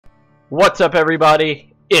What's up,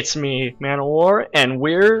 everybody? It's me, Man of War, and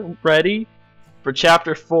we're ready for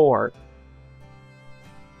Chapter 4.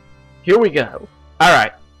 Here we go.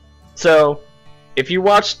 Alright, so if you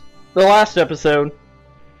watched the last episode,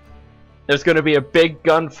 there's going to be a big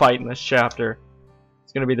gunfight in this chapter.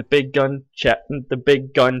 It's going to be the big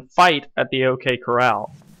gun fight at the OK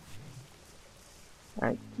Corral.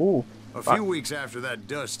 Alright, ooh. A few weeks after that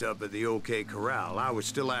dust-up at the OK Corral, I was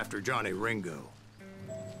still after Johnny Ringo.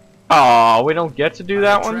 Oh, we don't get to do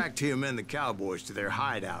that one? I tracked him and the cowboys to their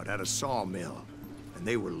hideout at a sawmill, and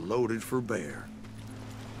they were loaded for bear.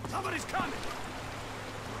 Somebody's coming!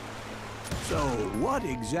 So, what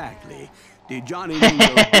exactly did Johnny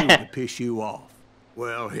Ringo do to piss you off?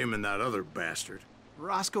 Well, him and that other bastard.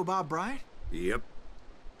 Roscoe Bob Bright? Yep.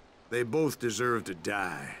 They both deserve to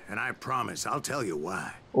die, and I promise I'll tell you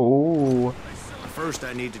why. Ooh. First,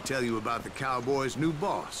 I need to tell you about the cowboys' new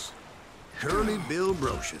boss, Curly Bill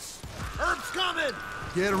Brocious. Herb's coming!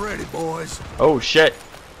 Get ready, boys. Oh, shit.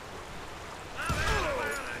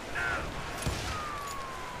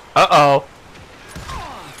 Uh-oh.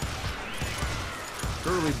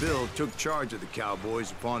 Curly Bill took charge of the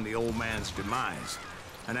cowboys upon the old man's demise.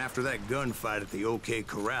 And after that gunfight at the OK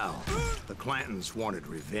Corral, the Clantons wanted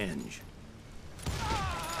revenge.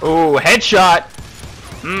 Ooh, headshot.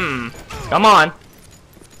 Come on.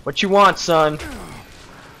 What you want, son?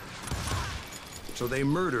 So they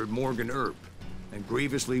murdered Morgan Earp and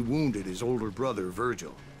grievously wounded his older brother,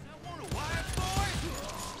 Virgil.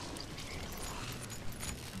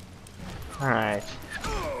 Alright.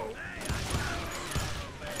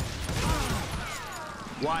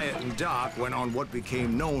 Wyatt and Doc went on what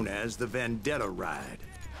became known as the Vendetta Ride,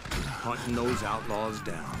 hunting those outlaws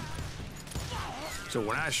down. So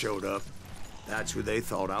when I showed up, that's who they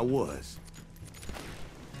thought I was.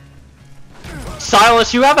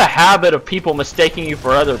 Silas, you have a habit of people mistaking you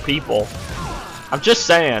for other people. I'm just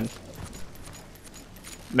saying.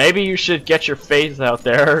 Maybe you should get your face out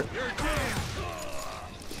there.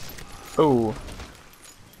 Ooh.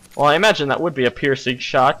 Well, I imagine that would be a piercing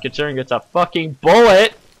shot, considering it's a fucking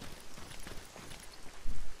bullet!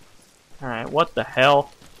 Alright, what the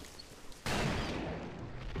hell?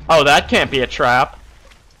 Oh, that can't be a trap.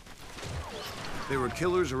 There were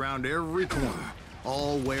killers around every corner,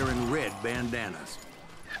 all wearing red bandanas.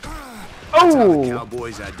 That's how the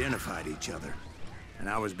cowboys identified each other, and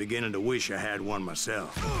I was beginning to wish I had one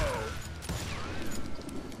myself.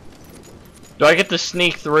 Do I get to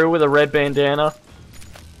sneak through with a red bandana?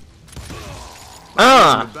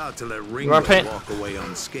 I was about to let Ringo walk away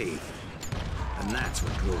unscathed, and that's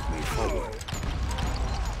what drove me forward.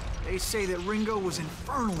 They say that Ringo was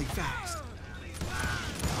infernally fast.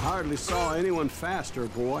 I hardly saw anyone faster,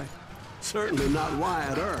 boy. Certainly not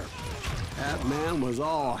Wyatt Earp. That man was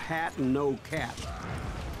all hat and no cap.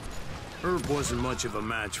 Earp wasn't much of a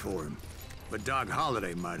match for him, but Doc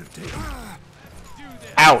Holliday might have taken him.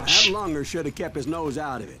 Ouch! That lunger should have kept his nose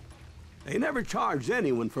out of it. They never charged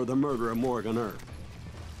anyone for the murder of Morgan Earp.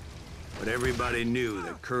 But everybody knew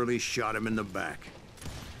that Curly shot him in the back.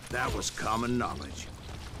 That was common knowledge.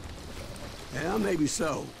 Yeah, maybe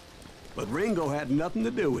so. But Ringo had nothing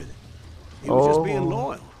to do with it. He was just being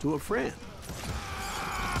loyal to a friend.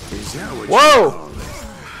 Is that what you call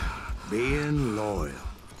it? Being loyal.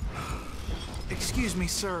 Excuse me,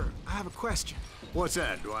 sir. I have a question. What's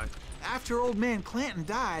that, Dwight? After old man Clanton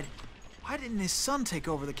died, why didn't his son take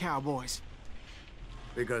over the cowboys?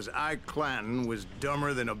 Because Ike Clanton was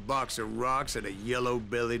dumber than a box of rocks and a yellow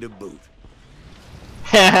belly to boot.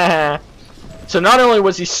 So not only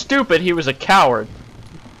was he stupid, he was a coward.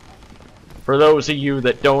 For those of you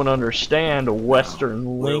that don't understand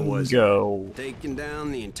Western lingo. Taking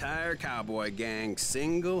down the entire cowboy gang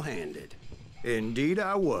single-handed. Indeed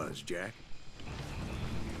I was, Jack.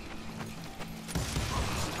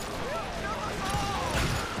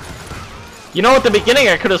 You know, at the beginning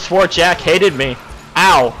I could have swore Jack hated me.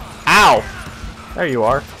 Ow. Ow. There you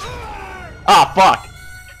are. Ah, fuck.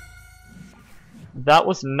 That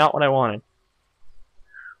was not what I wanted.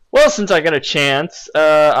 Well, since I got a chance,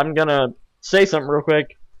 I'm gonna say something real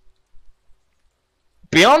quick.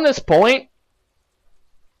 Beyond this point,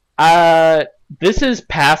 this is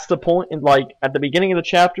past the point, like, at the beginning of the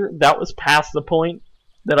chapter, that was past the point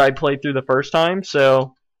that I played through the first time,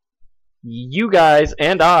 so you guys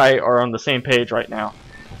and I are on the same page right now.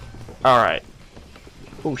 Alright.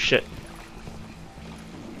 Oh, shit.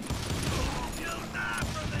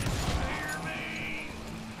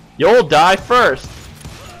 You'll die first!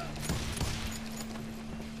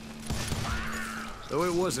 Though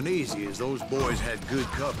it wasn't easy, as those boys had good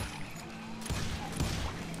cover.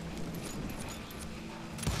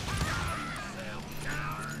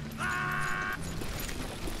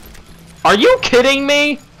 Are you kidding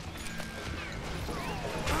me?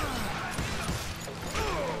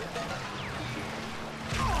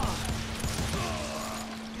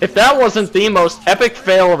 If that wasn't the most epic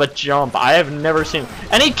fail of a jump I have never seen.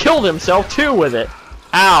 And he killed himself too with it.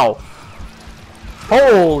 Ow.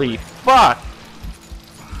 Holy fuck.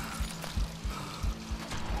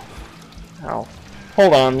 Ow.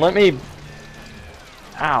 Hold on, let me...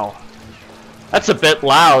 Ow. That's a bit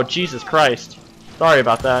loud, Jesus Christ. Sorry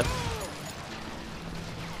about that.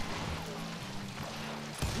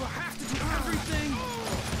 We'll have to do everything.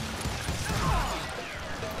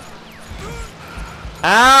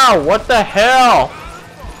 Ow, what the hell?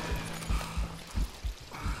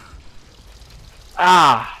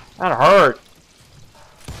 Ah, that hurt.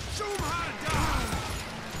 Show 'em how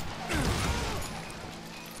to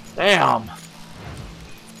die. Damn.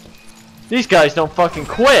 These guys don't fucking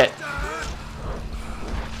quit.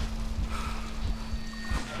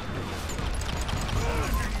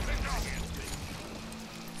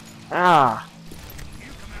 Ah.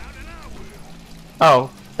 Oh,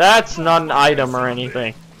 that's not an item or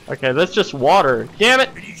anything. Okay, that's just water. Damn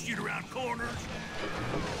it! Can you shoot around corners?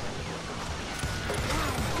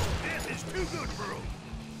 Death is too good for 'em.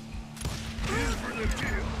 In for the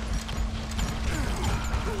kill.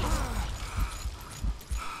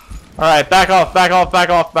 Alright, back off, back off, back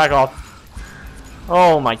off, back off.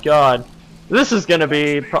 Oh my god. This is gonna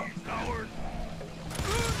be... Coward.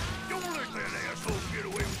 Don't let that asshole get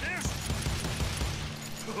away with this.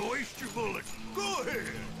 Waste your bullets. Go ahead.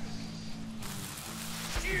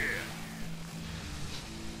 Yeah.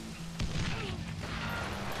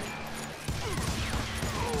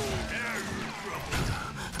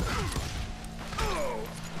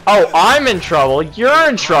 Oh, I'm in trouble. You're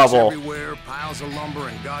in trouble. Everywhere, piles of lumber,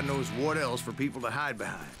 and God knows what else for people to hide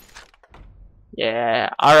behind. Yeah,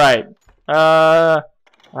 alright. I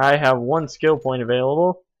have one skill point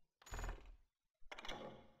available.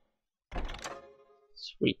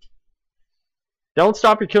 Sweet. Don't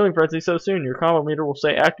stop your killing frenzy so soon. Your combo meter will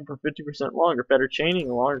stay active for 50% longer. Better chaining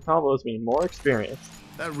and longer combos mean more experience.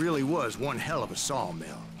 That really was one hell of a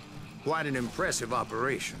sawmill. Quite an impressive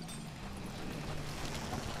operation.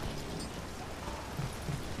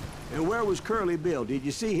 And where was Curly Bill? Did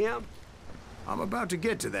you see him? I'm about to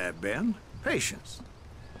get to that, Ben. Patience.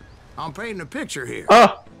 I'm painting a picture here.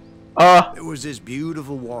 There was this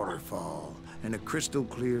beautiful waterfall and a crystal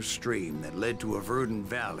clear stream that led to a verdant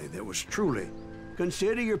valley that was truly...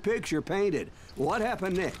 Consider your picture painted. What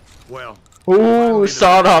happened next? Well... Ooh,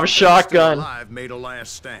 sawed-off shotgun. Alive made a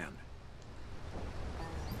last stand.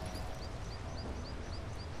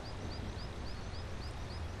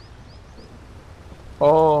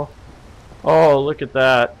 Oh. Oh, look at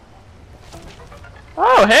that.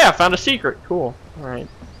 Oh, hey, I found a secret. Cool. Alright.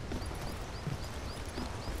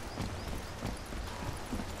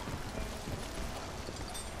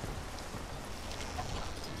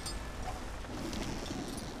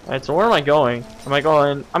 Alright, so where am I going? Am I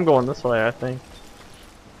going... I'm going this way, I think.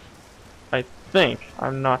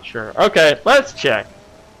 I'm not sure. Okay, let's check.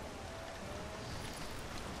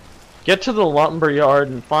 Get to the lumber yard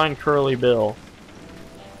and find Curly Bill.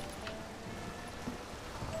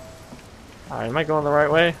 Alright, am I going the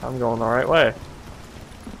right way? I'm going the right way.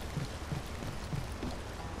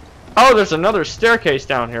 Oh, there's another staircase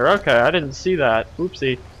down here. Okay, I didn't see that.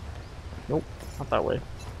 Oopsie. Nope, not that way.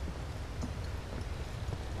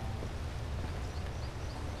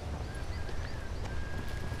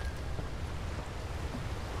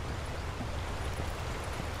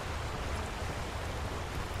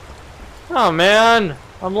 Oh man,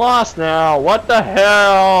 I'm lost now. What the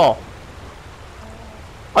hell?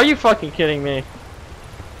 Are you fucking kidding me?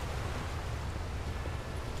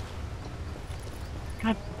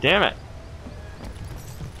 God damn it.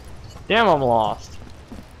 Damn, I'm lost.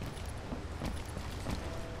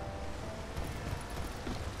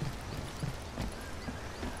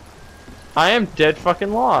 I am dead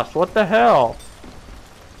fucking lost. What the hell?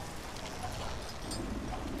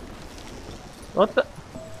 What the...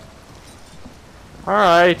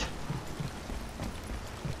 Alright.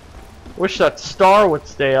 Wish that star would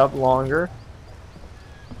stay up longer.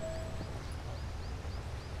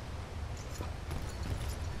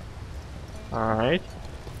 Alright.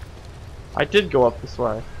 I did go up this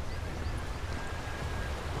way.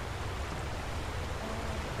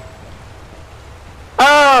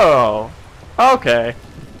 Oh! Okay.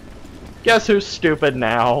 Guess who's stupid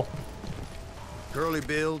now? Curly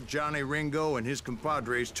Bill, Johnny Ringo, and his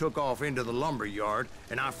compadres took off into the lumber yard,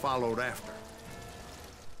 and I followed after.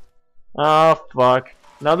 Oh, fuck.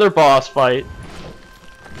 Another boss fight.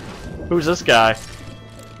 Who's this guy?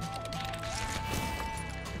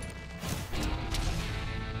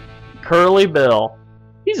 Curly Bill.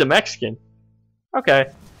 He's a Mexican. Okay.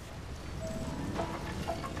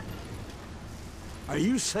 Are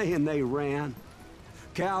you saying they ran?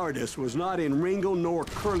 Cowardice was not in Ringo nor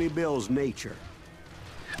Curly Bill's nature.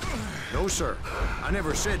 No, sir. I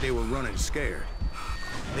never said they were running scared.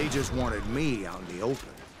 They just wanted me out in the open.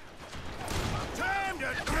 Time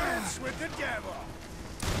to dance with the devil.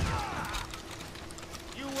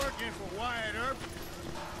 You working for Wyatt Earp?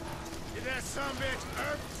 Did that sumbitch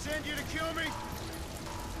Earp send you to kill me?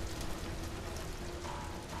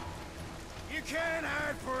 You can't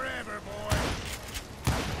hide forever, boy.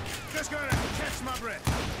 Just gonna catch my breath.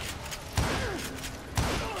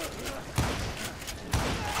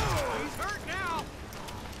 He's hurt now.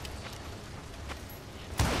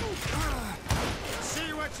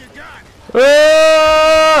 See what you got.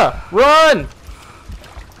 Ah! Run!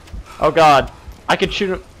 Oh god. I could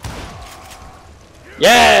shoot him.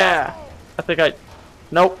 Yeah! I think I...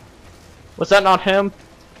 Nope. Was that not him?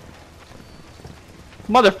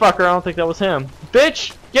 Motherfucker, I don't think that was him.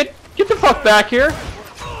 Bitch! Get the fuck back here!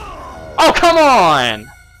 Oh, come on!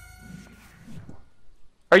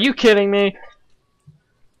 Are you kidding me?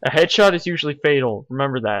 A headshot is usually fatal.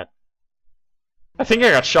 Remember that. I think I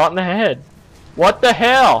got shot in the head. What the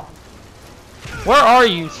hell? Where are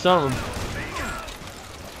you, son?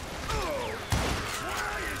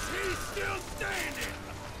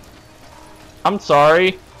 I'm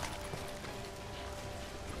sorry.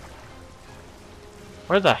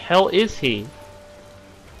 Where the hell is he?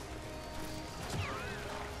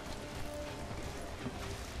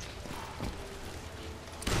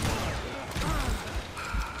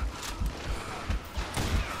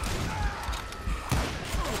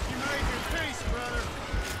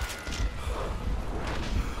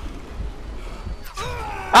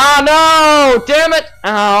 Oh no! Damn it!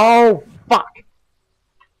 Oh, fuck.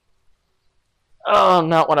 Oh,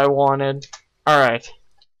 not what I wanted. Alright.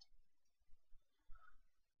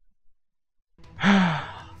 Are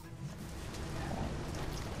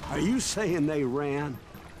you saying they ran?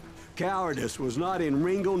 Cowardice was not in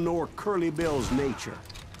Ringo nor Curly Bill's nature.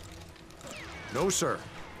 No, sir.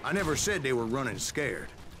 I never said they were running scared.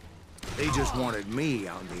 They just wanted me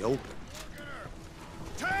out in the open.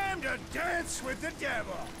 Time to dance with the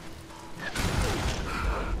devil.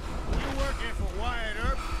 You working for Wyatt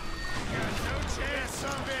Earp? Got no chance,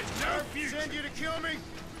 sumbitch Earp send you to kill me?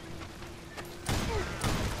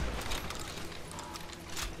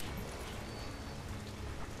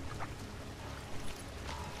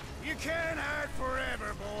 You can't hide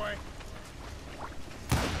forever, boy.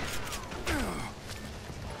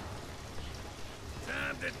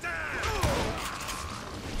 Time to die.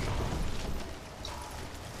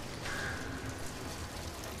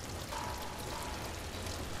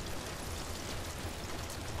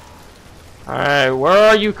 Alright, where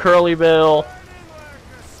are you, Curly Bill?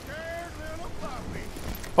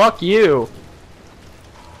 Fuck you.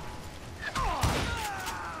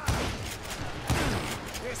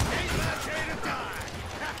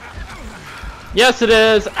 Yes, it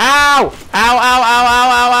is. Ow! Ow! Ow! Ow!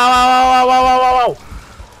 Ow! Ow! Ow! Ow! Ow! Ow! Ow! Ow! Ow!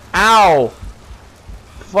 Ow!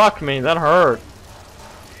 Fuck me, that hurt.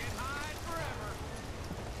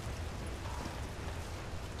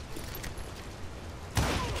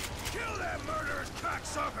 Kill that murderous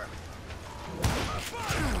cocksucker!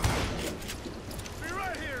 Be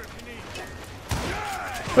right here if you need me.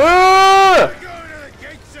 Die! Ah! We're going to the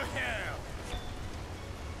gates of hell!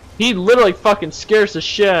 He literally fucking scares the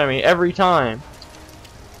shit out of me every time.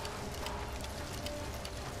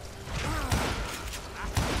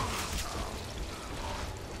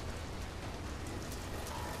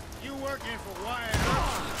 You working for Wyatt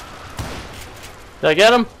Earp? Did I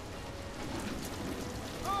get him?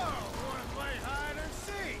 Oh, wanna play hide and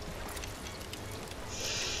seek?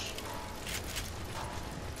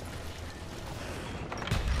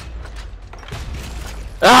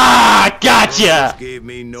 Ah! Gotcha! Gave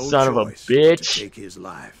me no Son of a choice bitch. to take his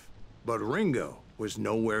life. But Ringo was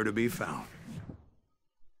nowhere to be found.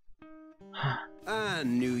 I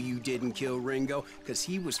knew you didn't kill Ringo, because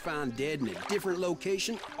he was found dead in a different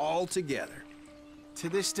location altogether. To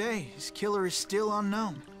this day, his killer is still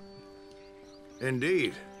unknown.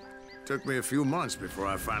 Indeed. Took me a few months before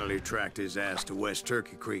I finally tracked his ass to West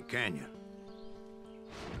Turkey Creek Canyon.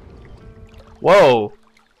 Whoa.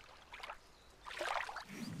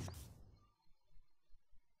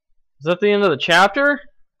 Is that the end of the chapter?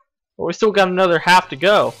 Well, we still got another half to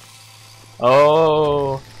go.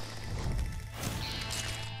 Oh.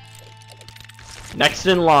 Next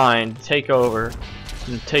in line, take over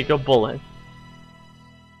and take a bullet.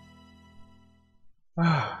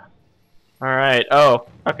 Alright, oh,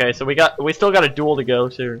 okay, so we still got a duel to go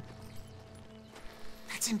to.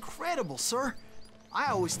 That's incredible, sir.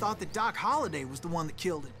 I always thought that Doc Holliday was the one that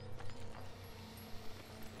killed him.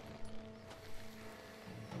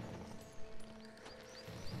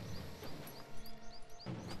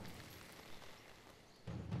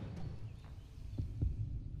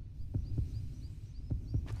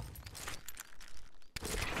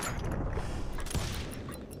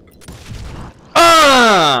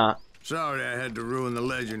 Sorry I had to ruin the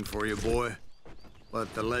legend for you, boy.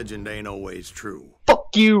 But the legend ain't always true. Fuck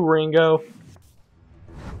you, Ringo.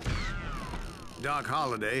 Doc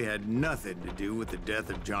Holliday had nothing to do with the death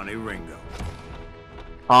of Johnny Ringo.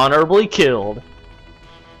 Honorably killed.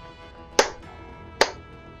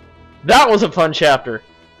 That was a fun chapter.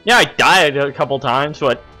 Yeah, I died a couple times,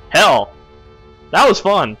 but hell, that was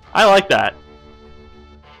fun. I like that.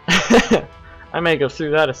 I may go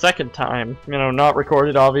through that a second time. You know, not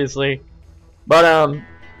recorded, obviously. But,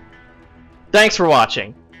 thanks for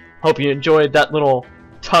watching. Hope you enjoyed that little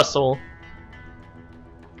tussle.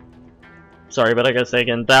 Sorry, but I gotta say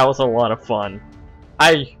again, that was a lot of fun.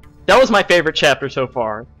 That was my favorite chapter so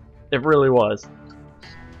far. It really was.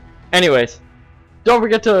 Anyways, don't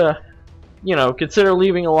forget to, you know, consider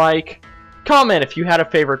leaving a like. Comment if you had a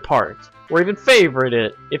favorite part. Or even favorite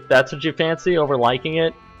it, if that's what you fancy over liking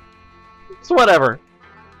it. So whatever.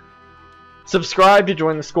 Subscribe to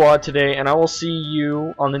join the squad today, and I will see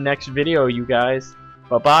you on the next video, you guys.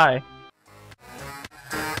 Bye-bye.